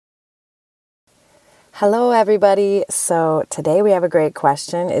Hello, everybody. So today we have a great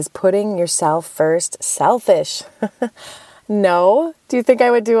question. Is putting yourself first selfish? No. Do you think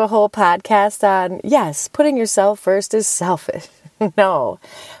I would do a whole podcast on, yes, putting yourself first is selfish? No.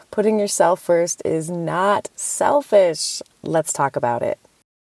 Putting yourself first is not selfish. Let's talk about it.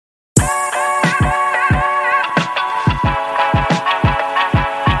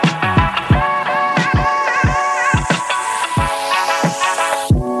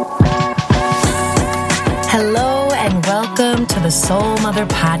 Hello and welcome to the Soul Mother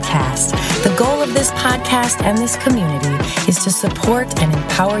Podcast. The goal of this podcast and this community is to support and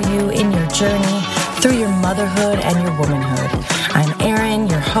empower you in your journey through your motherhood and your womanhood. I'm Erin,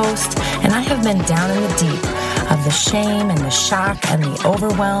 your host, and I have been down in the deep of the shame and the shock and the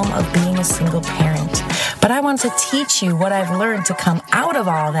overwhelm of being a single parent. But I want to teach you what I've learned to come out of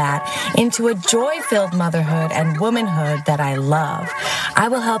all that into a joy-filled motherhood and womanhood that I love. I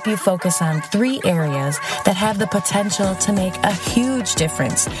will help you focus on 3 areas that have the potential to make a huge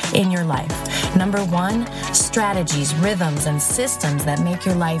difference in your life. Number 1, strategies, rhythms, and systems that make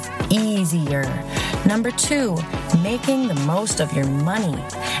your life easier. Number 2, making the most of your money.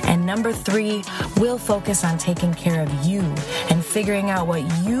 And number 3, we'll focus on taking care of you and figuring out what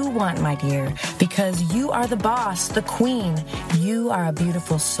you want, my dear, because you are the boss, the queen. You are a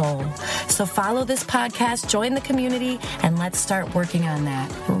beautiful soul. So follow this podcast, join the community, and let's start working on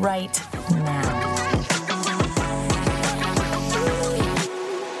that right now.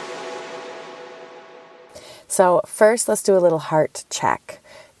 So first, let's do a little heart check.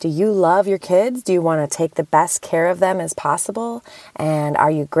 Do you love your kids? Do you want to take the best care of them as possible? And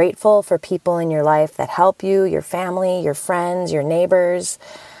are you grateful for people in your life that help you, your family, your friends, your neighbors?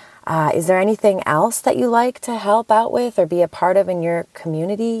 Is there anything else that you like to help out with or be a part of in your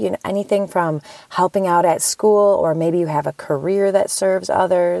community? Anything from helping out at school, or maybe you have a career that serves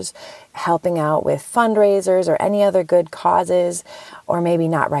others, helping out with fundraisers or any other good causes, or maybe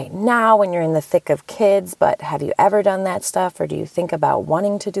not right now when you're in the thick of kids, but have you ever done that stuff, or do you think about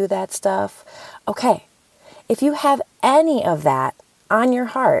wanting to do that stuff? Okay, if you have any of that on your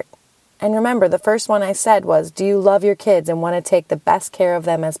heart, and remember, the first one I said was, do you love your kids and want to take the best care of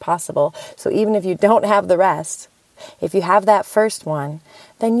them as possible? So even if you don't have the rest, if you have that first one,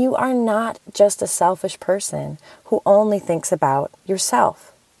 then you are not just a selfish person who only thinks about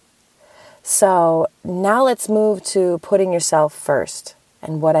yourself. So now let's move to putting yourself first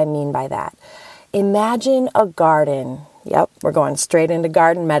and what I mean by that. Imagine a garden. Yep, we're going straight into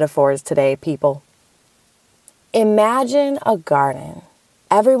garden metaphors today, people. Imagine a garden.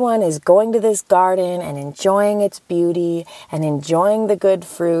 Everyone is going to this garden and enjoying its beauty and enjoying the good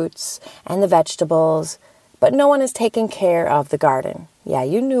fruits and the vegetables, but no one is taking care of the garden. Yeah,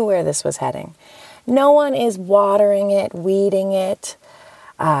 you knew where this was heading. No one is watering it, weeding it,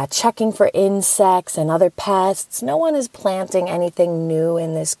 checking for insects and other pests. No one is planting anything new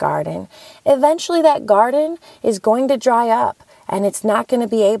in this garden. Eventually that garden is going to dry up and it's not going to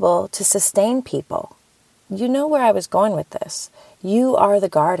be able to sustain people. You know where I was going with this. You are the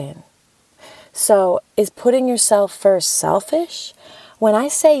garden. So is putting yourself first selfish? When I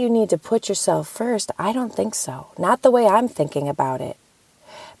say you need to put yourself first, I don't think so. Not the way I'm thinking about it.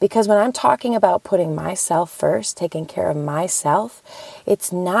 Because when I'm talking about putting myself first, taking care of myself,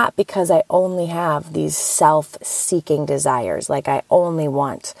 it's not because I only have these self-seeking desires, like I only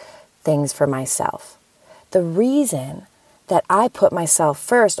want things for myself. The reason that I put myself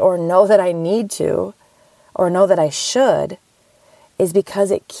first, or know that I need to, or know that I should, is because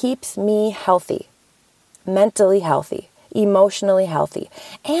it keeps me healthy, mentally healthy, emotionally healthy,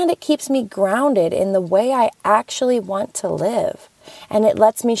 and it keeps me grounded in the way I actually want to live. And it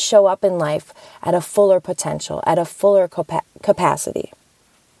lets me show up in life at a fuller potential, at a fuller capacity.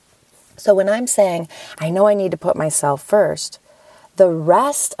 So when I'm saying, I know I need to put myself first, the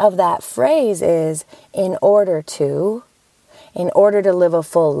rest of that phrase is in order to live a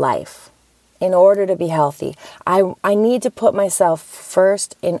full life. In order to be healthy, I need to put myself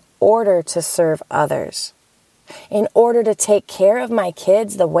first in order to serve others, in order to take care of my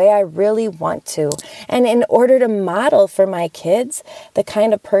kids the way I really want to, and in order to model for my kids the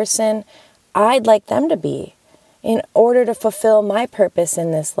kind of person I'd like them to be, in order to fulfill my purpose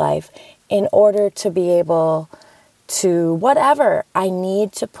in this life, in order to be able to whatever. I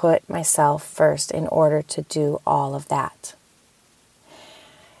need to put myself first in order to do all of that.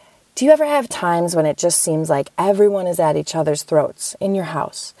 Do you ever have times when it just seems like everyone is at each other's throats in your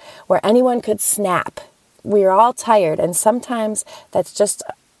house, where anyone could snap? We're all tired, and sometimes that's just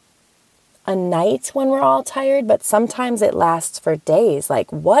a night when we're all tired, but sometimes it lasts for days.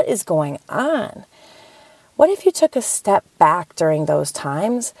 Like, what is going on? What if you took a step back during those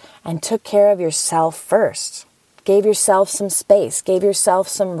times and took care of yourself first? Gave yourself some space, gave yourself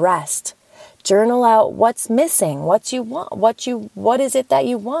some rest. Journal out what's missing, what you want, what is it that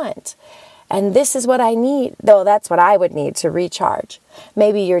you want? And this is what I need, though that's what I would need to recharge.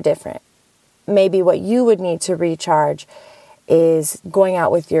 Maybe you're different. Maybe what you would need to recharge is going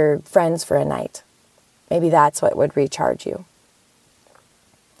out with your friends for a night. Maybe that's what would recharge you.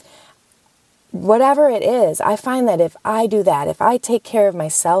 Whatever it is, I find that if I do that, if I take care of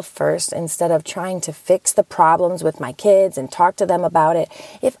myself first instead of trying to fix the problems with my kids and talk to them about it,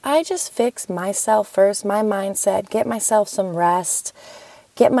 if I just fix myself first, my mindset, get myself some rest,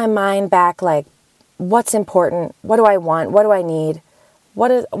 get my mind back like what's important, what do I want, what do I need, what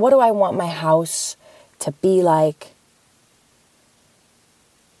do I want my house to be like?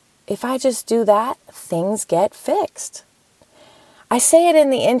 If I just do that, things get fixed. I say it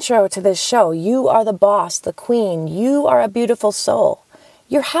in the intro to this show. You are the boss, the queen. You are a beautiful soul.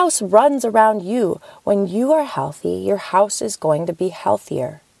 Your house runs around you. When you are healthy, your house is going to be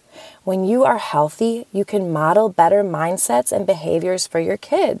healthier. When you are healthy, you can model better mindsets and behaviors for your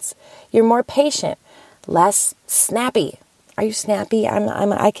kids. You're more patient, less snappy. Are you snappy?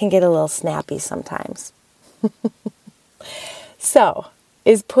 I can get a little snappy sometimes. So,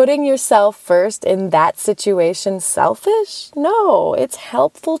 is putting yourself first in that situation selfish? No, it's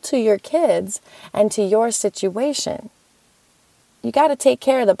helpful to your kids and to your situation. You got to take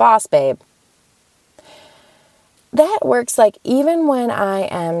care of the boss, babe. That works like even when I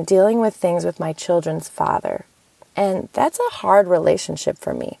am dealing with things with my children's father. And that's a hard relationship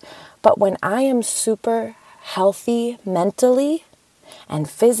for me. But when I am super healthy mentally and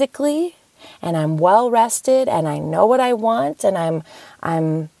physically, and I'm well rested and I know what I want and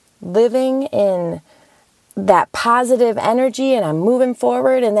I'm living in that positive energy and I'm moving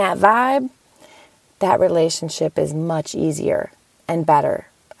forward in that vibe, that relationship is much easier and better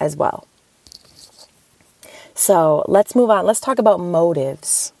as well. So let's move on. Let's talk about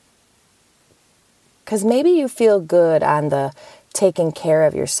motives. Because maybe you feel good on the taking care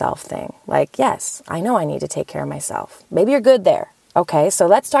of yourself thing. Like, yes, I know I need to take care of myself. Maybe you're good there. Okay, so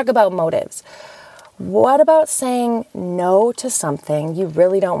let's talk about motives. What about saying no to something you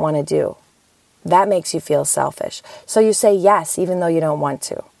really don't want to do? That makes you feel selfish. So you say yes, even though you don't want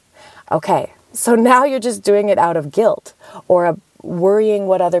to. Okay, so now you're just doing it out of guilt or worrying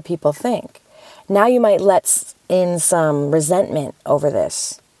what other people think. Now you might let in some resentment over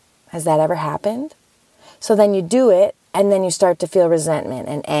this. Has that ever happened? So then you do it, and then you start to feel resentment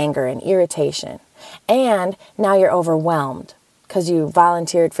and anger and irritation. And now you're overwhelmed because you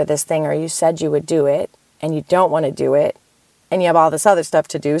volunteered for this thing or you said you would do it and you don't want to do it and you have all this other stuff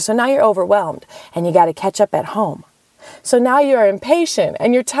to do. So now you're overwhelmed and you got to catch up at home. So now you're impatient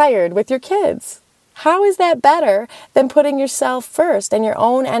and you're tired with your kids. How is that better than putting yourself first and your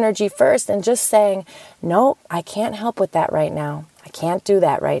own energy first and just saying, no, I can't help with that right now. I can't do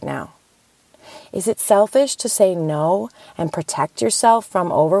that right now. Is it selfish to say no and protect yourself from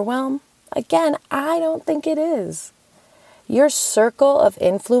overwhelm? Again, I don't think it is. Your circle of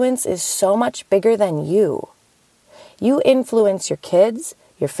influence is so much bigger than you. You influence your kids,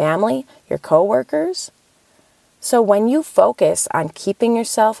 your family, your coworkers. So when you focus on keeping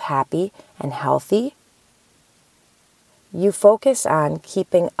yourself happy and healthy, you focus on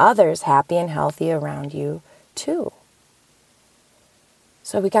keeping others happy and healthy around you too.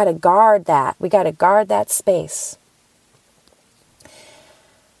 So we got to guard that. We got to guard that space.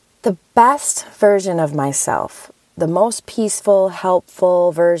 The best version of myself, the most peaceful,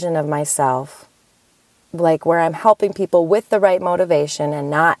 helpful version of myself, like where I'm helping people with the right motivation and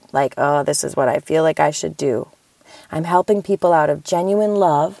not like, oh, this is what I feel like I should do. I'm helping people out of genuine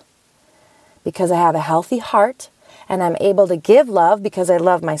love because I have a healthy heart and I'm able to give love because I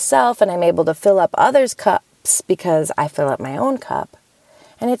love myself and I'm able to fill up others' cups because I fill up my own cup.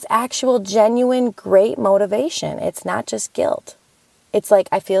 And it's actual, genuine, great motivation. It's not just guilt. It's like,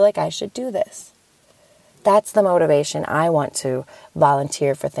 I feel like I should do this. That's the motivation I want to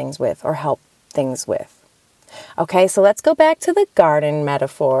volunteer for things with or help things with. Okay, so let's go back to the garden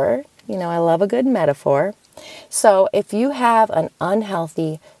metaphor. You know, I love a good metaphor. So if you have an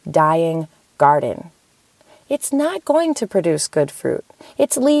unhealthy, dying garden, it's not going to produce good fruit.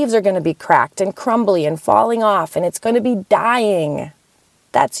 Its leaves are going to be cracked and crumbly and falling off, and it's going to be dying.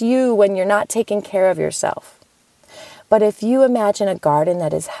 That's you when you're not taking care of yourself. But if you imagine a garden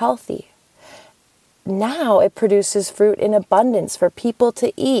that is healthy, now it produces fruit in abundance for people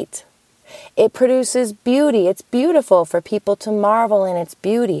to eat. It produces beauty. It's beautiful for people to marvel in its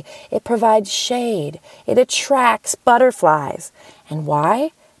beauty. It provides shade. It attracts butterflies. And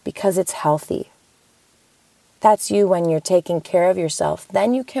why? Because it's healthy. That's you when you're taking care of yourself.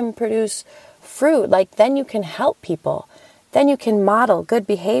 Then you can produce fruit. Like, then you can help people. Then you can model good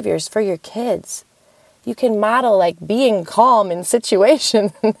behaviors for your kids. You can model, like, being calm in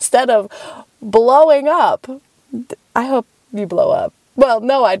situations instead of blowing up. I hope you blow up. Well,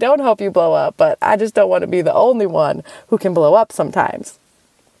 no, I don't hope you blow up, but I just don't want to be the only one who can blow up sometimes.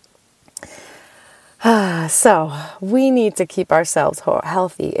 So we need to keep ourselves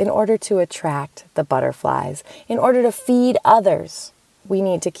healthy in order to attract the butterflies. In order to feed others, we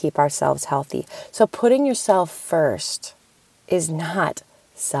need to keep ourselves healthy. So putting yourself first is not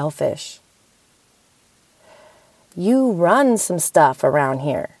selfish. You run some stuff around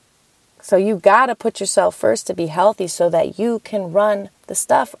here. So you got to put yourself first to be healthy so that you can run the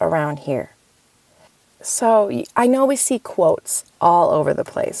stuff around here. So I know we see quotes all over the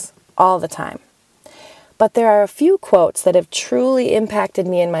place, all the time. But there are a few quotes that have truly impacted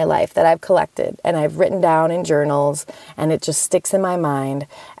me in my life that I've collected and I've written down in journals, and it just sticks in my mind.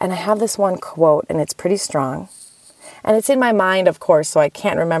 And I have this one quote, and it's pretty strong. And it's in my mind, of course, so I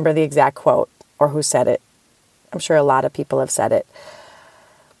can't remember the exact quote or who said it. I'm sure a lot of people have said it.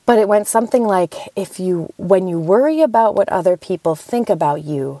 But it went something like, when you worry about what other people think about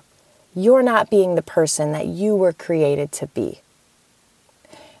you, you're not being the person that you were created to be.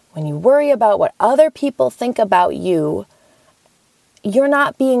 When you worry about what other people think about you, you're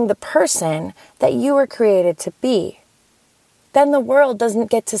not being the person that you were created to be. Then the world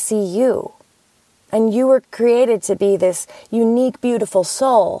doesn't get to see you. And you were created to be this unique, beautiful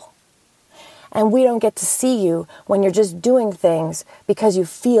soul. And we don't get to see you when you're just doing things because you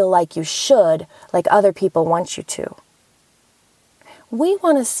feel like you should, like other people want you to. We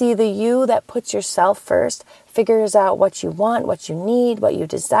want to see the you that puts yourself first, figures out what you want, what you need, what you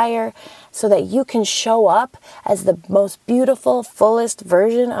desire, so that you can show up as the most beautiful, fullest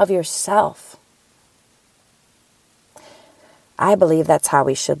version of yourself. I believe that's how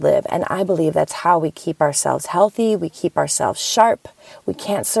we should live, and I believe that's how we keep ourselves healthy, we keep ourselves sharp. We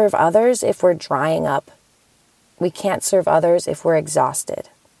can't serve others if we're drying up. We can't serve others if we're exhausted.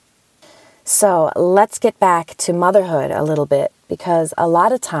 So let's get back to motherhood a little bit, because a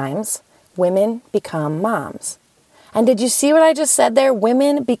lot of times women become moms. And did you see what I just said there?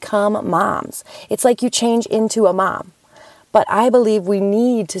 Women become moms. It's like you change into a mom. But I believe we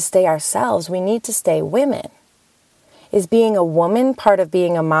need to stay ourselves. We need to stay women. Is being a woman part of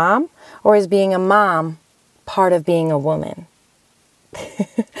being a mom, or is being a mom part of being a woman?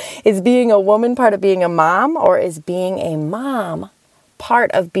 Is being a woman part of being a mom, or is being a mom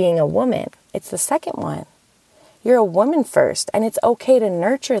part of being a woman? It's the second one. You're a woman first, and it's okay to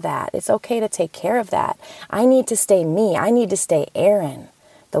nurture that. It's okay to take care of that. I need to stay me. I need to stay Erin,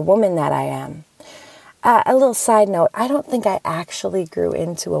 the woman that I am. A little side note, I don't think I actually grew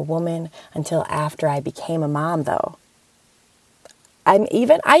into a woman until after I became a mom, though. I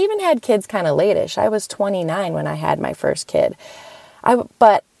even had kids kind of late-ish. I was 29 when I had my first kid.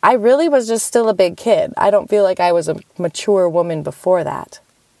 But I really was just still a big kid. I don't feel like I was a mature woman before that.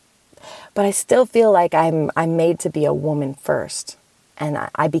 But I still feel like I'm made to be a woman first. And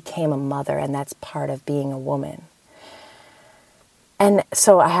I became a mother, and that's part of being a woman. And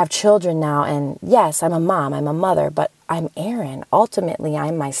so I have children now, and yes, I'm a mom, I'm a mother, but I'm Erin. Ultimately,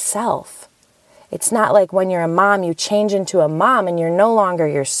 I'm myself. It's not like when you're a mom, you change into a mom and you're no longer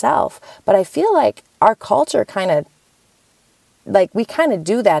yourself. But I feel like our culture we kind of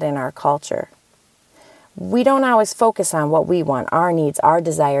do that in our culture. We don't always focus on what we want, our needs, our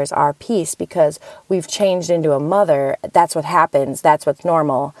desires, our peace, because we've changed into a mother. That's what happens. That's what's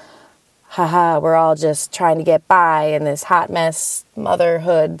normal. Haha, we're all just trying to get by in this hot mess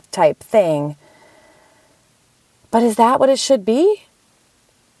motherhood type thing. But is that what it should be?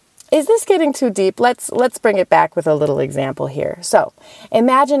 Is this getting too deep? Let's bring it back with a little example here. So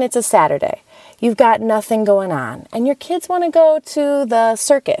imagine it's a Saturday. You've got nothing going on, and your kids want to go to the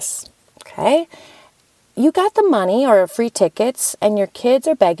circus, okay? You got the money or free tickets, and your kids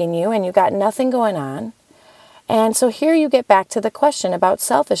are begging you, and you got nothing going on. And so here you get back to the question about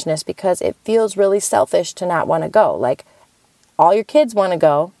selfishness, because it feels really selfish to not want to go. Like, all your kids want to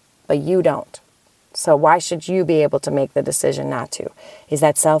go, but you don't. So why should you be able to make the decision not to? Is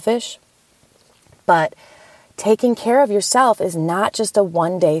that selfish? But taking care of yourself is not just a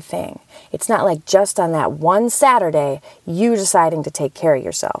one-day thing. It's not like just on that one Saturday, you deciding to take care of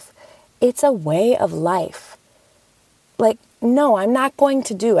yourself. It's a way of life. Like, no, I'm not going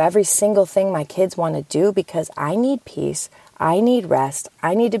to do every single thing my kids want to do because I need peace, I need rest,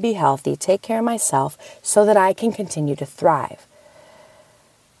 I need to be healthy, take care of myself so that I can continue to thrive.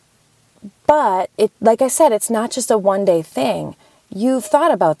 But like I said, it's not just a one-day thing. You've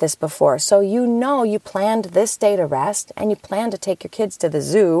thought about this before, so you know you planned this day to rest and you plan to take your kids to the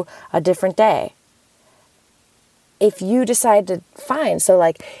zoo a different day. If you decide to, fine. So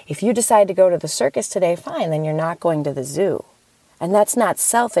like, if you decide to go to the circus today, fine, then you're not going to the zoo. And that's not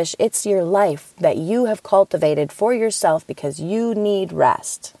selfish. It's your life that you have cultivated for yourself because you need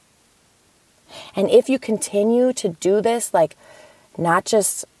rest. And if you continue to do this, like not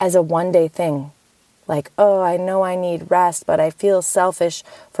just as a one-day thing, like, oh, I know I need rest, but I feel selfish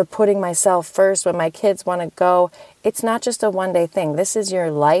for putting myself first when my kids want to go. It's not just a one-day thing. This is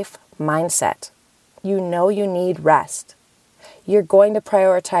your life mindset. You know you need rest. You're going to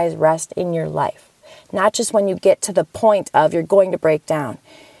prioritize rest in your life. Not just when you get to the point of you're going to break down.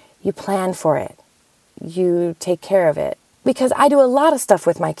 You plan for it. You take care of it. Because I do a lot of stuff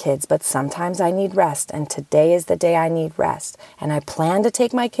with my kids, but sometimes I need rest, and today is the day I need rest. And I plan to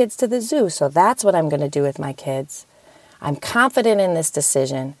take my kids to the zoo, so that's what I'm going to do with my kids. I'm confident in this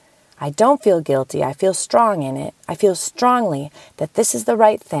decision. I don't feel guilty. I feel strong in it. I feel strongly that this is the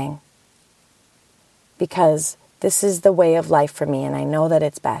right thing because this is the way of life for me, and I know that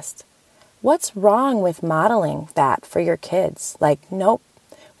it's best. What's wrong with modeling that for your kids? Like, nope,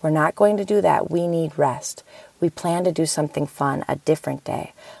 we're not going to do that. We need rest. We plan to do something fun a different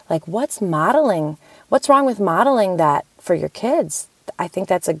day. Like, what's wrong with modeling that for your kids? I think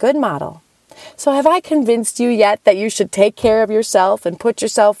that's a good model. So have I convinced you yet that you should take care of yourself and put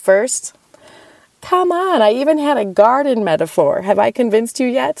yourself first? Come on, I even had a garden metaphor. Have I convinced you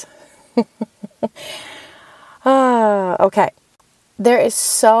yet? Okay. There is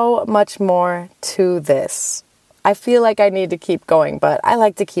so much more to this. I feel like I need to keep going, but I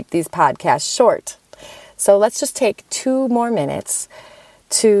like to keep these podcasts short. So let's just take 2 more minutes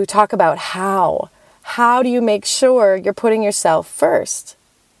to talk about how. How do you make sure you're putting yourself first?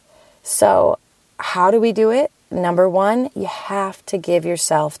 So how do we do it? Number 1, you have to give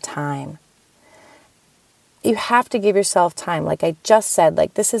yourself time. You have to give yourself time. Like I just said,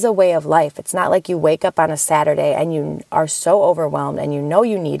 like this is a way of life. It's not like you wake up on a Saturday and you are so overwhelmed and you know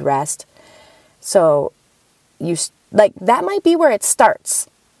you need rest. So that might be where it starts.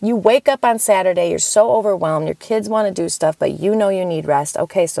 You wake up on Saturday, you're so overwhelmed, your kids want to do stuff, but you know you need rest.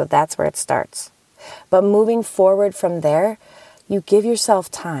 Okay, so that's where it starts. But moving forward from there, you give yourself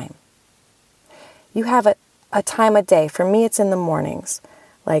time. You have a time a day. For me, it's in the mornings.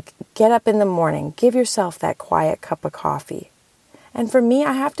 Like, get up in the morning. Give yourself that quiet cup of coffee. And for me,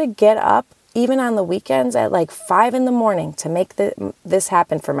 I have to get up, even on the weekends, at like 5 in the morning to make this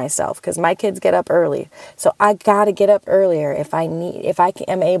happen for myself. Because my kids get up early. So I got to get up earlier if I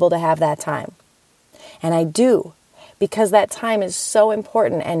am able to have that time. And I do. Because that time is so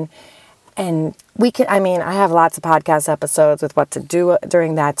important. And I have lots of podcast episodes with what to do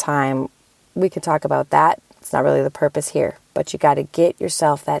during that time. We could talk about that. It's not really the purpose here, but you got to get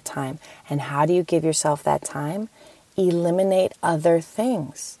yourself that time. And how do you give yourself that time? Eliminate other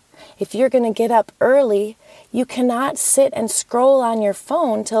things. If you're going to get up early, you cannot sit and scroll on your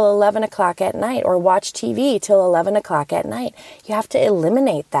phone till 11 o'clock at night or watch TV till 11 o'clock at night. You have to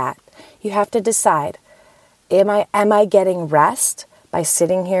eliminate that. You have to decide, am I getting rest by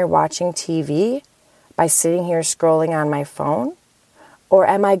sitting here watching TV, by sitting here scrolling on my phone? Or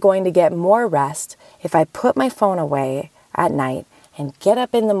am I going to get more rest if I put my phone away at night and get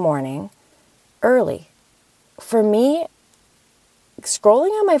up in the morning early? For me,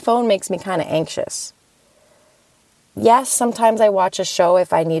 scrolling on my phone makes me kind of anxious. Yes, sometimes I watch a show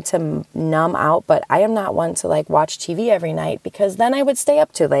if I need to numb out, but I am not one to watch TV every night because then I would stay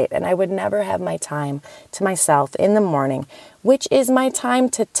up too late and I would never have my time to myself in the morning, which is my time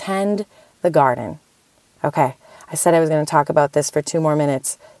to tend the garden. Okay. I said I was going to talk about this for 2 more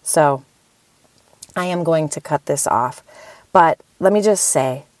minutes, so I am going to cut this off. But let me just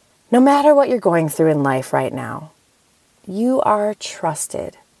say, no matter what you're going through in life right now, you are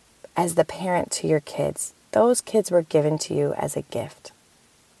trusted as the parent to your kids. Those kids were given to you as a gift.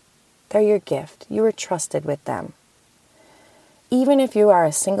 They're your gift. You were trusted with them. Even if you are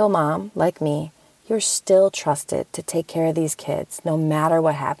a single mom like me, you're still trusted to take care of these kids no matter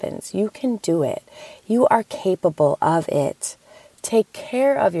what happens. You can do it. You are capable of it. Take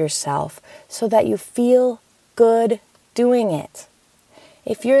care of yourself so that you feel good doing it.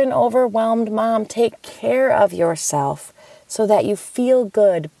 If you're an overwhelmed mom, take care of yourself so that you feel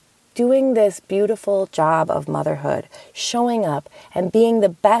good doing this beautiful job of motherhood, showing up and being the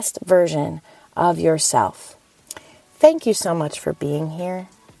best version of yourself. Thank you so much for being here.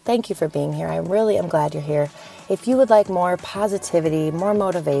 Thank you for being here. I really am glad you're here. If you would like more positivity, more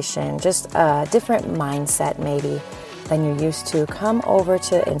motivation, just a different mindset maybe than you're used to, come over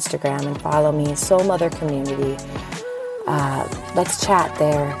to Instagram and follow me, Soul Mother Community. Let's chat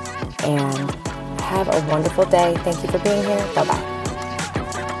there and have a wonderful day. Thank you for being here. Bye-bye.